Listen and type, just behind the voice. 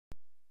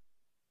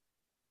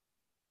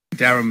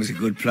Darren was a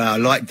good player. I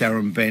like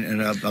Darren Bent,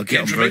 and I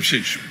get on from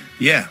Ipswich.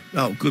 Yeah,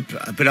 oh, good.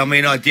 But I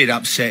mean, I did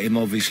upset him,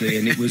 obviously,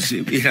 and it was,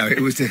 you know,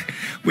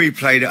 we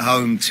played at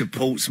home to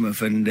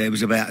Portsmouth, and there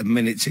was about a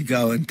minute to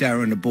go, and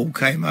the ball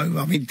came over.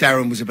 I mean,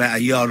 Darren was about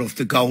a yard off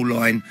the goal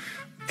line,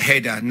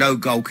 header, no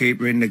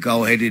goalkeeper in the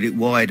goal, headed it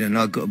wide, and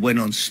went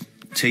on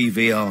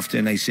TV after,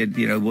 and they said,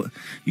 you know, what,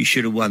 you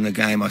should have won the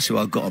game. I said,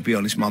 well, I've got to be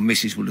honest, my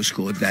missus would have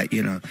scored that,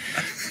 you know.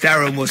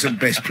 Darren wasn't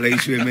best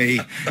pleased with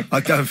me. I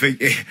don't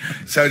think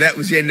so that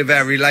was the end of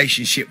our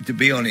relationship, to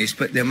be honest.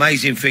 But the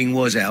amazing thing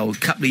was, Al, a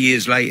couple of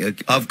years later,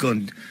 I've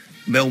gone,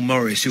 Mel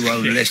Morris, who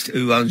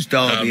owns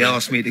Derby,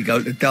 asked me to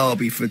go to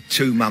Derby for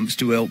 2 months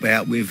to help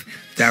out with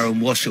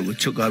Darren Wassell, who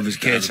took over as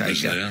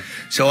caretaker.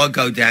 So I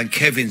go down,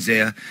 Kevin's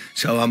there.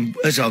 So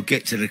as I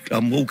get to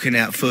I'm walking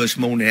out first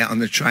morning out on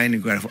the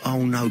training ground. I thought,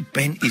 oh no,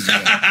 Bent is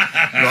there.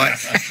 Right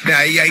now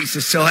he hates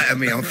the sight of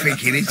me. I'm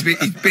thinking he's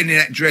been in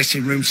that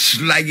dressing room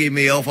slagging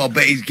me off. I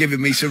bet he's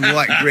giving me some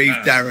right grief,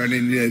 Darren,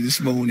 in there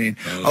this morning.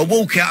 I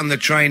walk out on the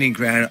training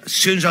ground. As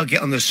soon as I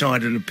get on the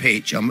side of the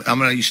pitch, I'm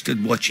only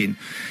stood watching.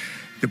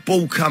 The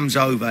ball comes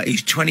over,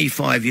 he's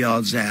 25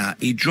 yards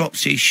out, he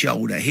drops his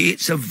shoulder, he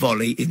hits a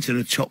volley into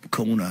the top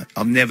corner.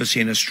 I've never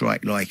seen a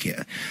strike like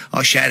it.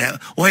 I shout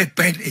out, oi,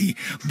 Benty,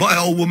 my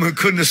old woman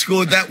couldn't have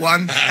scored that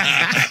one.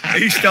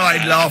 He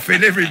started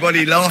laughing,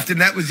 everybody laughed,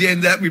 and that was the end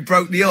of that. We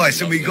broke the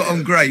ice and we got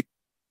on great.